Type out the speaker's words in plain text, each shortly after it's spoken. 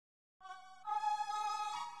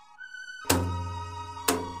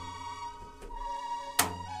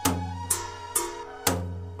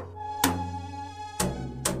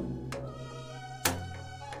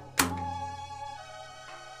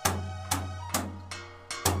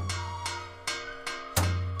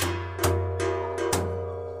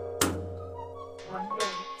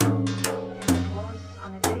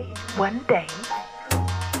one day,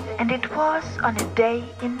 and it was on a day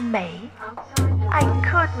in May. I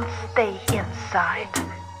couldn't stay inside.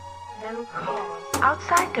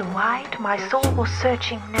 Outside the white, my soul was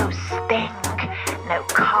searching. No stink, no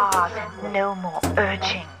cars, and no more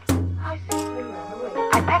urging.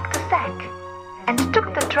 I packed a sack and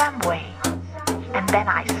took the tramway, and then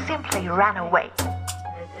I simply ran away.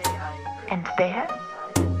 And there,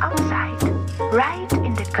 outside, right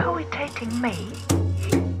in the cohabitating May,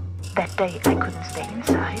 that day I couldn't stay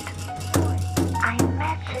inside, I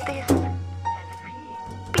met this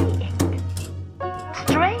being,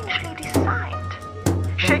 strangely designed,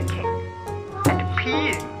 shaking and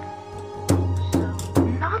peeing.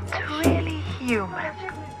 Not really human,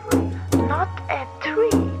 not a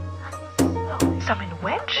tree, some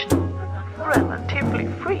invention, relatively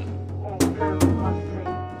free.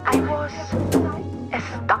 I was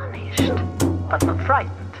astonished, but not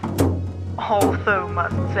frightened. Although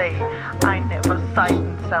must say, I never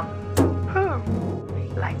sighted some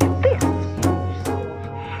like this.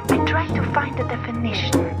 I tried to find a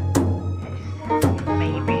definition.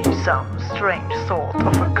 Maybe some strange sort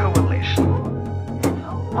of a coalition.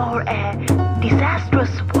 Or a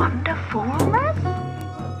disastrous wonderfulness?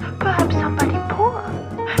 Perhaps somebody poor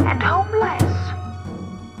and homeless.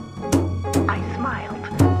 I smiled,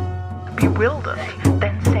 bewildered,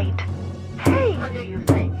 then said, "Hey."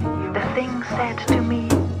 The thing said to me,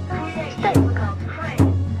 "Stay."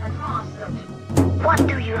 What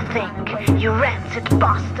do you think, you rancid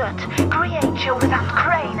bastard, creature without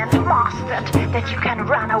crane and mustard, that you can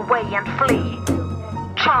run away and flee?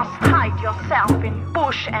 Just hide yourself in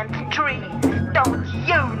bush and tree. Don't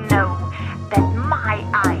you know that my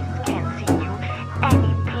eyes can see you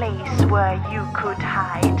any place where you could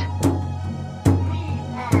hide?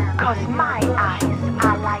 'Cause my eyes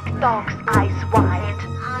are like dog's eyes wide.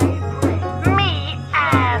 Me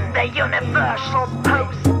am the universal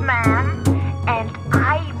postman, and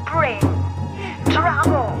I bring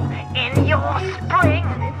trouble in your spring.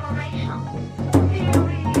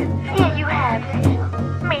 Here you have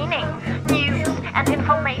meaning, news and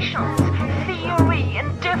informations, theory in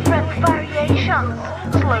different variations,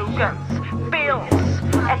 slogans, bills,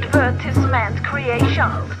 advertisement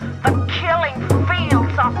creations, the killing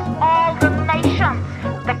fields of all the nations,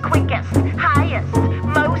 the quickest, highest,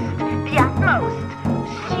 most, the utmost,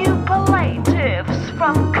 superlatives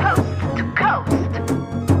from coast to coast.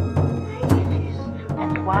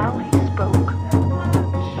 And while he spoke,